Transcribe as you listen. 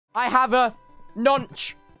I have a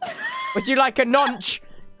nonch. Would you like a nonch?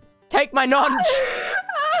 Take my nonch.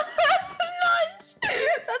 Nonch.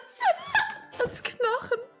 That's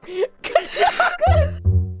Knochen. Knochen.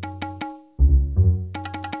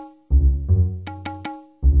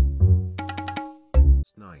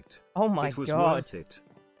 Night. Oh my it was god. Worth it.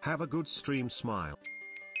 Have a good stream, smile.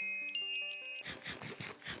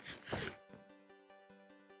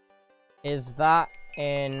 Is that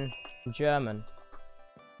in German?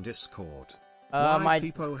 Discord. My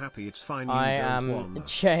people happy it's fine you I don't am want.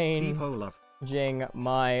 changing People love.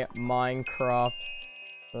 my Minecraft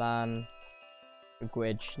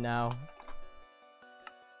language now.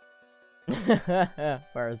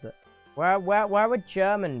 Where is it? Where would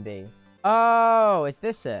German be? Oh, is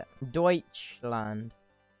this it? Deutschland.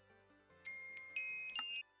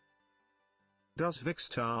 Does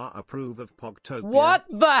Vicstar approve of Pogtopia? What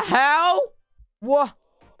the hell? What?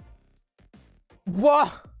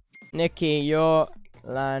 What? Niki, your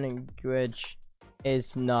language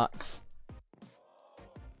is nuts.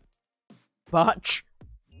 Butch.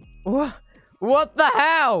 What the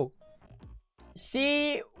hell?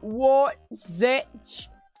 See what sich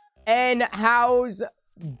in house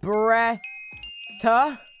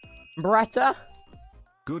Bretta?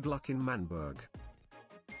 Good luck in Manburg.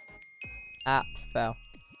 App fell.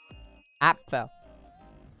 App fell.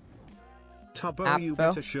 Tubbo, App you fell.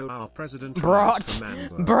 better show our president Brot. for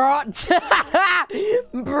Manburg. Brot.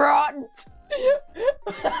 Brot.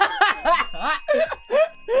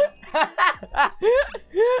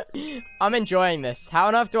 I'm enjoying this. How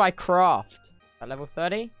on earth do I craft? At level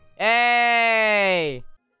 30? Hey!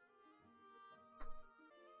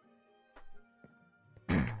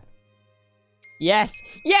 Yes!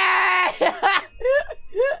 Yeah!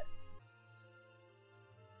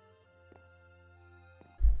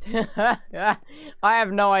 I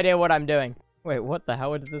have no idea what I'm doing. Wait, what the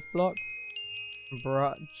hell is this block?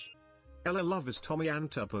 Brutch. Ella Lovers Tommy and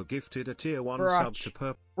Tubbo gifted a tier 1 Brutch. sub to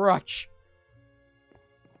Perp. Brutch.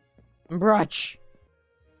 Brutch.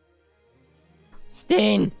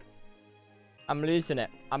 Steen. I'm losing it.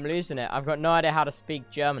 I'm losing it. I've got no idea how to speak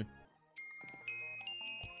German.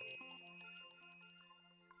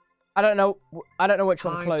 I don't know which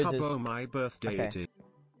one Hi, closes. Tubbo, my birthday Okay. it is.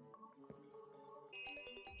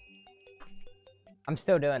 I'm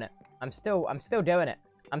still doing it. I'm still doing it.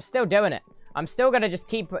 I'm still doing it. I'm still gonna just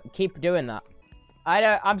keep doing that.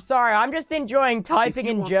 I'm sorry. I'm just enjoying typing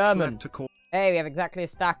in German. Hey, we have exactly a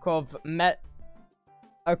stack of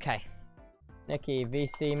Okay. Niki,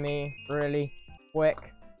 VC me really quick.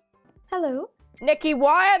 Hello. Niki,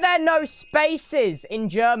 why are there no spaces in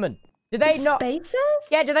German? Do they not? Spaces?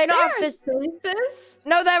 Yeah, do they not have this? Spaces?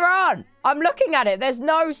 No, there aren't. I'm looking at it. There's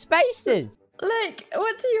no spaces. Like,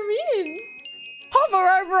 what do you mean? Hover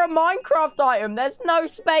over a Minecraft item. There's no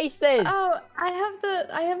spaces. Oh, I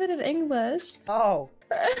have it in English. Oh.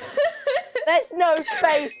 There's no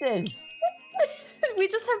spaces. We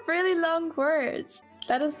just have really long words.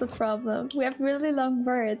 That is the problem. We have really long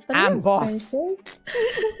words. But And no boss. spaces.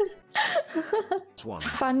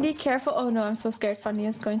 Fundy, careful. Oh no, I'm so scared. Fundy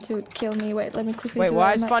is going to kill me. Wait, let me quickly Wait, do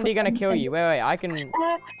why it. is Fundy gonna kill you? Wait, I can...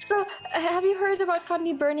 So, have you heard about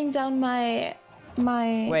Fundy burning down my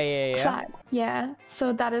Wait, yeah. flag? Yeah.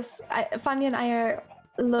 So that is... Fundy and I are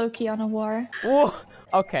low-key on a war. Whoa.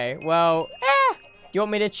 Okay, well... Do you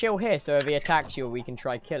want me to chill here so if he attacks you, we can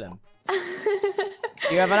try kill him? Do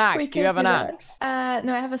you have an axe? Do you have an axe?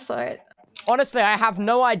 No, I have a sword. Honestly, I have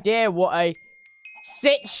no idea what a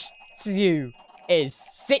Sichzu is.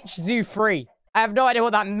 Sichzu 3. I have no idea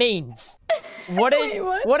what that means. What is Wait,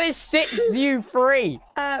 what? What is Sichzu 3?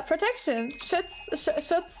 Protection.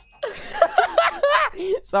 Schutz.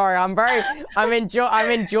 Sorry, I'm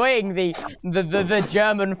enjoying the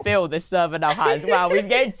German feel this server now has. Wow, we've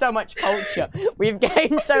gained so much culture. We've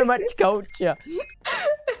gained so much culture.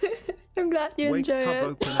 I'm glad you enjoy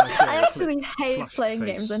it. I actually hate playing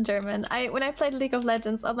games in German. When I played League of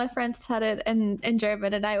Legends, all my friends had it in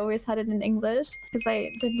German, and I always had it in English because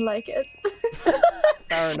I didn't like it.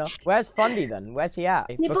 Fair enough. Where's Fundy then? Where's he at?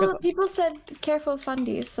 People said careful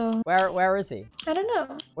Fundy, so Where is he? I don't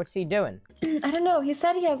know. What's he doing? I don't know. He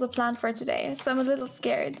said he has a plan for today, so I'm a little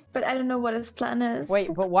scared, but I don't know what his plan is.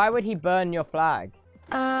 Wait, but why would he burn your flag?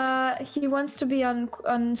 He wants to be on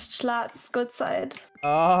Schlatt's good side.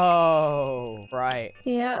 Oh, right.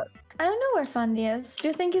 Yeah. I don't know where Fundy is. Do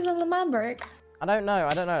you think he's in Lemanberg? I don't know.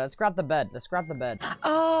 Let's grab the bed.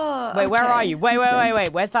 Oh. Wait, where are you? Wait.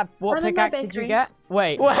 Where's that? What pickaxe did you get?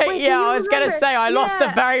 Wait, yeah, I was gonna say I lost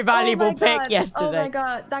a very valuable pick yesterday. Oh my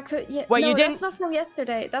god, that could. Yeah, wait, no, you didn't? That's not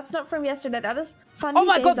from yesterday. That is funny. Oh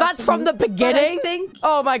my god, that's from the beginning.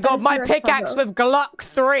 Oh my god, my pickaxe with Glock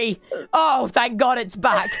 3. Oh, thank God it's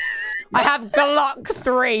back. I have Glock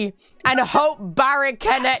 3 and Hope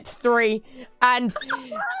Barricade 3 and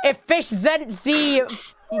Efficiency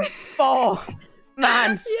 4.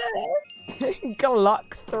 Man. Yeah.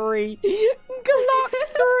 Glock 3. Glock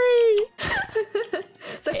 3.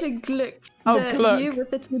 It's actually Glück. Oh, the Glück. U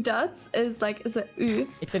with the 2 dots is like a U.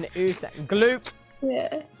 It's an U. Glook.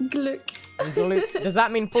 Yeah, Glück. Glook. Does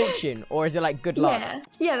that mean fortune or is it like good luck?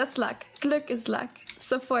 Yeah, that's luck. Glück is luck.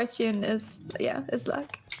 So fortune is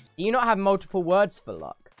luck. Do you not have multiple words for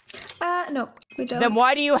luck? No, we don't. Then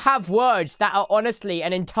why do you have words that are honestly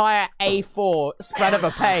an entire A4 spread of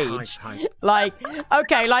a page? Like,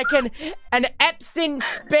 okay, like an Epsom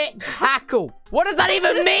spit hackle. What does that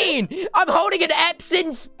even mean? I'm holding an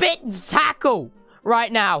Epsom spit hackle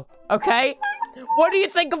right now, okay? What do you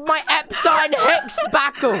think of my Epsom hex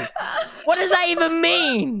backle? What does that even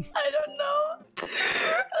mean? I don't know.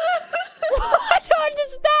 I don't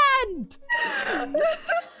understand.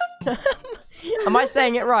 Am I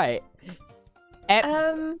saying it right?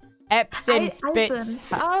 Epsom spits.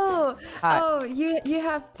 Oh, you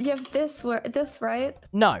have this word, right?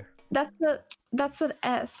 No. That's an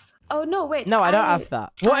S. Oh no, wait. No, I don't have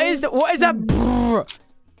that. What is a brrr?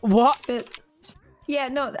 What? Spit. Yeah,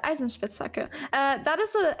 no, the Eisenspitzhacke. That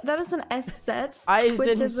is an SZ,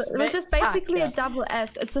 which is basically a double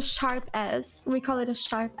S. It's a sharp S. We call it a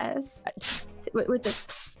sharp S. With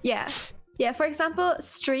this, yeah. Yeah, for example,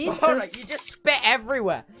 street. Hold on, you just spit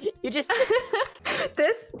everywhere. You just.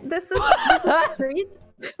 this is street,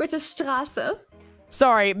 which is Straße.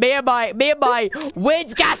 Sorry, me and my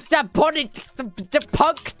words got punked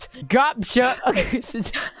gupsha.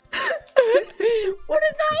 What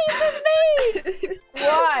does that even mean?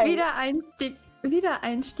 Why?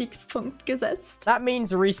 Wiedereinstiegspunkt gesetzt. That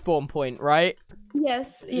means respawn point, right?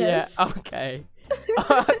 Yes. Yeah. Okay.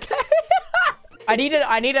 Okay. I need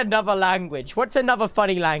another language. What's another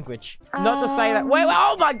funny language? Not to say that. Wait,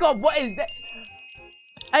 oh my god, what is that?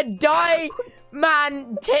 A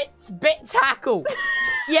die-man tits bits hackle.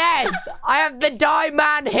 Yes, I have the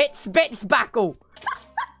die-man hits bits backle.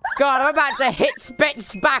 God, I'm about to hit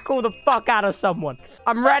spits backle the fuck out of someone.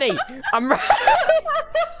 I'm ready. I'm ready.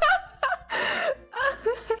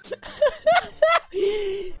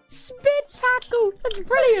 Spits hackle. That's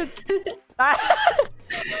brilliant. I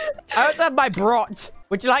also have my brat.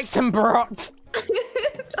 Would you like some brat?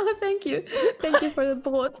 Oh, thank you. Thank you for the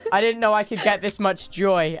brat. I didn't know I could get this much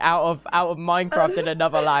joy out of Minecraft in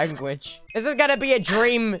another language. This is gonna be a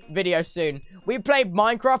dream video soon. We play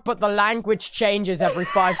Minecraft, but the language changes every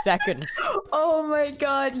 5 seconds. Oh my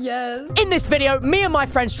god, yes. In this video, me and my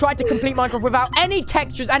friends tried to complete Minecraft without any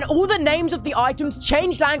textures, and all the names of the items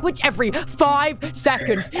changed language every 5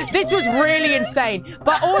 seconds. This was really insane.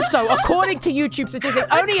 But also, according to YouTube statistics,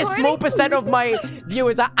 only a small percent of my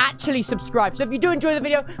viewers are actually subscribed. So if you do enjoy the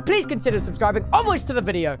video, please consider subscribing. Onwards to the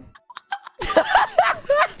video.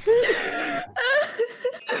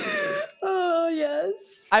 Oh, yes.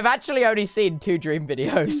 I've actually only seen 2 dream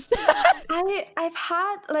videos. I've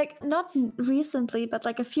had, like, not recently, but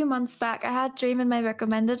like a few months back, I had Dream in my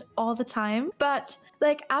recommended all the time. But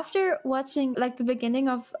like after watching like the beginning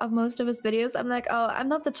of most of his videos, I'm like, oh, I'm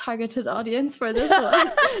not the targeted audience for this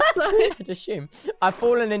one. So I'd assume. I've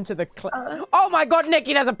fallen into the oh my god,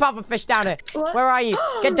 Nikki, there's a puffer fish down here. What? Where are you?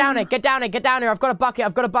 Get down here, get down here, get down here. I've got a bucket,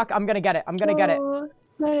 I'm gonna get it, get it.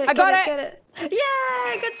 I got it.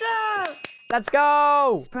 Yay, good job. Let's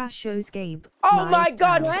go! Sprashos Gabe. Oh my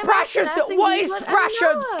god, Sprashos! What is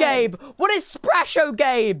Sprashos Gabe? What is Sprasho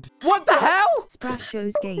Gabe? What the hell?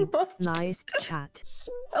 Sprashos Gabe. Nice chat.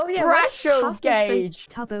 Oh yeah, Sprasho Gabe.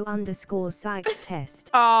 Tubbo _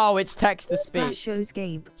 test. Oh, it's text to speech. Sprashos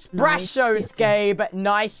Gabe. Sprashos Gabe.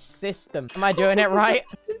 Nice system. Am I doing it right?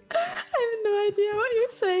 I have no idea what you're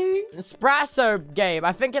saying. Sprasso Gabe.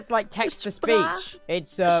 I think it's like text to speech.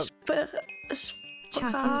 It's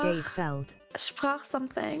Chatting Gabe Feld. Sprach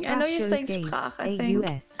something. I know you're saying Sprach, I think.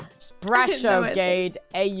 AUS. Sprasho Gabe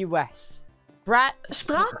AUS.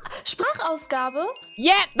 Sprachausgabe?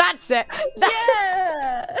 Yeah, that's it.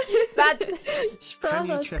 Yeah! That's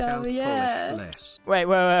Sprachausgabe, yeah.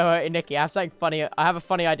 Wait, Nikki, I have something funny. I have a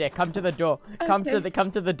funny idea. Come to the door. Come to the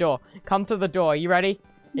door. Come to the door. You ready?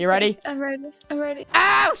 You ready? I'm ready.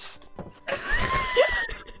 Ouse!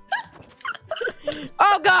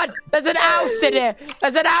 Oh god! There's an ouse in here!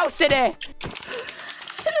 There's an ouse in here!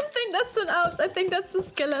 I don't think think that's an ouse. I think that's a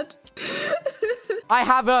skillet. I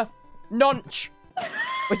have a nonch.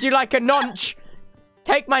 Would you like a nonch?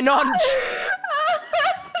 Take my nonch. Nonch.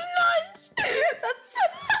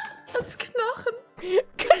 That's Knochen.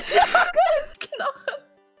 Knochen.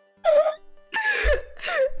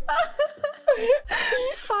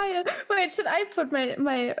 Fire. Wait, should I put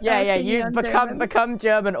my Yeah, you become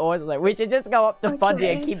German also. We should just go up to Fundy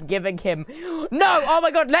and keep giving him. No! Oh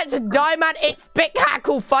my god, let's Diamond It's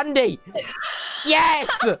Spickhackle Fundy! Yes!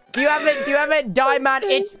 Do you have a Diamond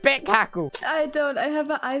It's Spickhackle? I don't. I have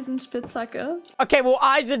an Eisenspitzhacke. Okay, well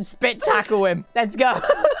Eisenspitzhackle him. Let's go.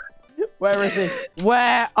 Where is he?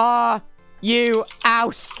 Where are you,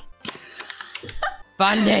 Ouse?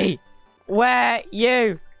 Fundy! Where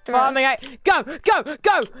you? Farming out. Go!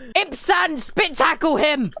 Ipsan Spitzhackle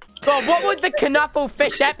him! God, what would the Knuffle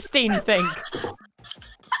Fish Epstein think?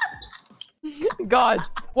 God,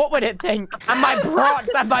 what would it think? And my brot!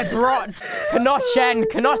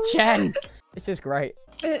 Knochen! This is great.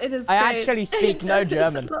 It is. I actually speak no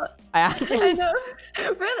German. I know.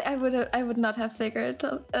 Really, I would not have figured.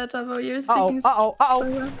 Tubbo, you're speaking. So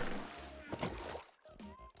well.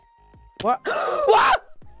 What? What?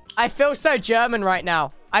 I feel so German right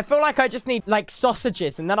now. I feel like I just need, like,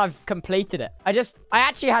 sausages, and then I've completed it. I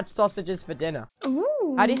actually had sausages for dinner.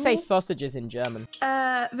 Ooh. How do you say sausages in German?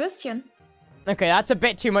 Würstchen. Okay, that's a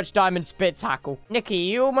bit too much Diamond Spitzhackle. Nikki,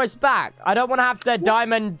 you almost back? I don't want to have to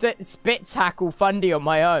Diamond Spitzhackle Fundy on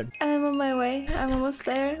my own. I'm on my way. I'm almost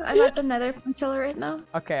there. I'm at the Nether portal right now.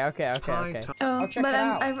 Okay. Oh, I'll check but it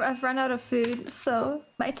out. I've run out of food, so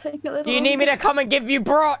might take a little. Do you need me to come and give you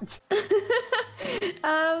brot?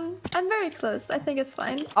 I'm very close. I think it's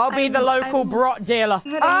fine. I'll be the local brot dealer.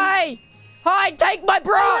 Hi, take my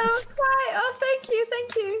brot! Hi. Oh, thank you.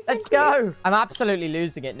 Let's go. I'm absolutely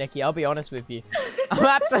losing it, Nikki. I'll be honest with you. I've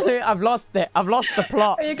lost it. I've lost the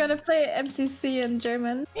plot. Are you gonna play MCC in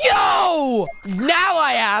German? Yo! Now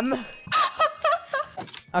I am.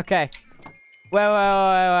 Okay.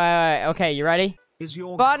 Wait. Okay, you ready? Is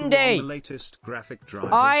your Fundy, the latest graphic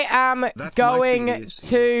drivers? I am going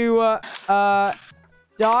to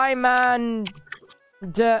Diamond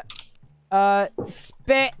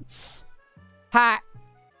Spitz Hack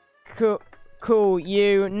cool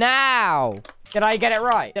you now. Did I get it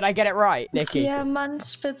right? Nikki?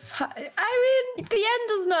 Diamantspitz. I mean, the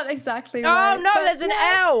end is not exactly right. Oh no, there's an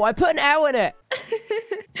L. I put an L in it.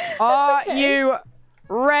 Are you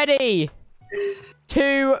ready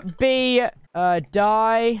to be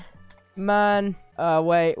Diamond?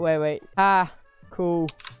 Wait. Cool.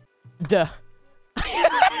 Duh.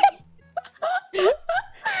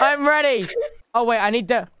 I'm ready. Oh wait, I need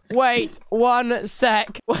to wait 1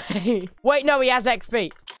 sec. Wait, no, he has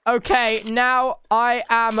XP. Okay, now I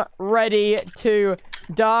am ready to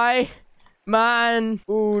die. Man,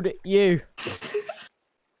 would you?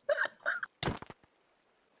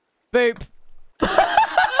 Boop.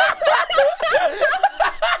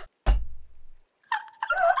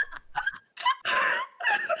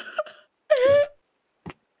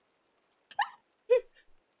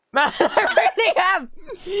 Man, I really am.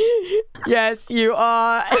 Yes, you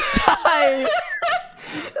are. Die.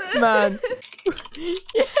 Man.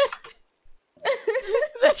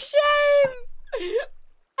 The shame.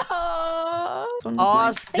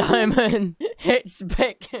 Ask Diamond. It's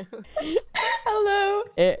big. Hello.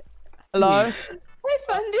 Hello. Hi,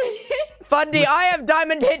 Fundy. Fundy, I have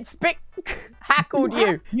Diamond hit spick hackled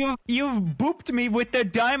you. You've booped me with the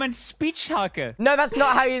Diamond speech hacker. No, that's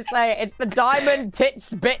not how you say it. It's the Diamond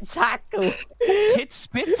tits bits hackle. Tits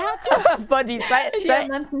spit hacker? Fundy, say it.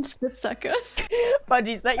 Spitzhacke.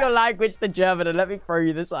 Fundy, set your language to German and let me throw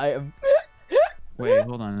you this item. Wait,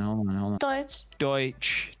 hold on. Deutsch.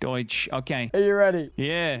 Deutsch. Okay. Are you ready?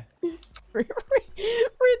 Yeah. Read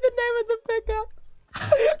the name of the pickup.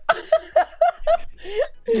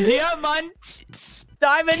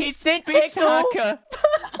 Diamond Spitz-Hacker.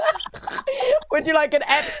 Would you like an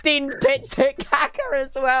Epstein Pitstick hacker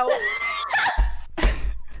as well?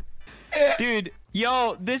 Dude,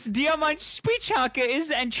 yo, this Diamond speech hacker is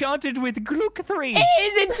enchanted with Gluck 3. It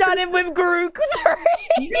is enchanted with Gluck 3.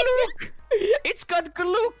 It's got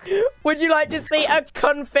Gluck. Would you like to see a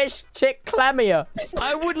Confish Chick Clamia?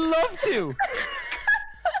 I would love to.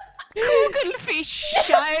 Kugelfish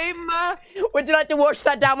Scheimer. Would you like to wash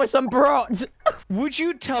that down with some brot? Would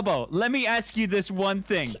you, Tubbo? Let me ask you this one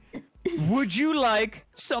thing. Would you like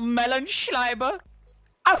some melon Schleiber?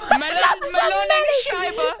 Some melon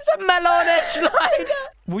Schleiber.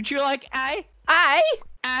 Would you like I? I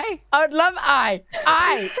would love I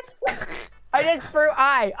just threw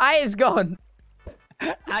I is gone.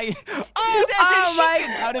 Oh, there's a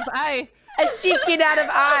chicken out of I. A chicken out of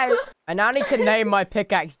eye. I now need to name my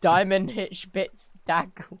pickaxe Diamond Hit Spitz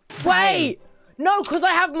Daggle. Wait! No, because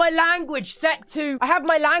I have my language set to...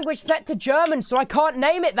 German, so I can't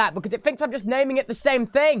name it that because it thinks I'm just naming it the same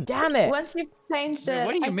thing. Damn it. Once you've changed it...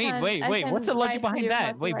 What do you mean? Wait. What's the logic behind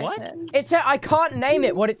that? Wait, what? It's I can't name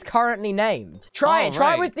it what it's currently named. Try it.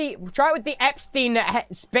 Try it with the Epstein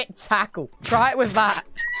Spitzhackle. Try it with that.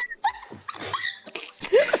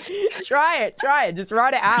 Try it. Just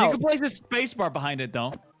write it out. You can place a spacebar behind it,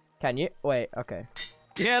 though. Can you? Wait, okay.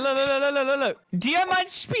 Yeah, look. Diamond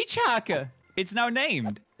Spitzhacke. It's now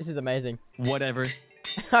named. This is amazing. Whatever.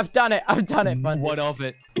 I've done it, Bundy. What of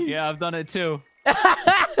it? Yeah, I've done it too.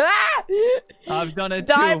 I've done it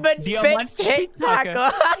too. Diamond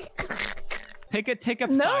Spitzhacke. Take a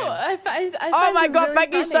file. No, I oh my god, really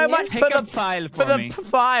thank you so much for the file for the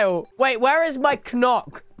file. Wait, where is my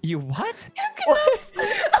knock? You what?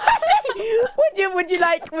 would you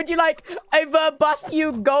like a verbus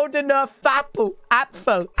you goldener apple? I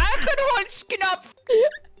can hold Knopf.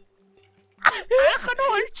 I can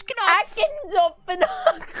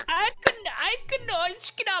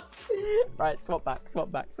hold Knopf. Right, swap back.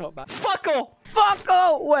 Fuckle.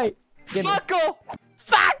 Wait. Fuckle.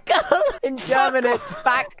 In German, it's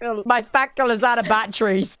fackel. My fackel is out of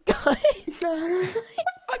batteries. Fuckers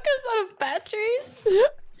out of batteries?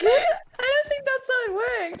 I don't think that's how it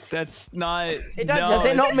works. That's not... Does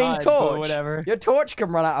it not mean torch? Whatever. Your torch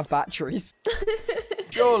can run out of batteries.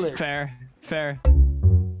 Surely. Fair.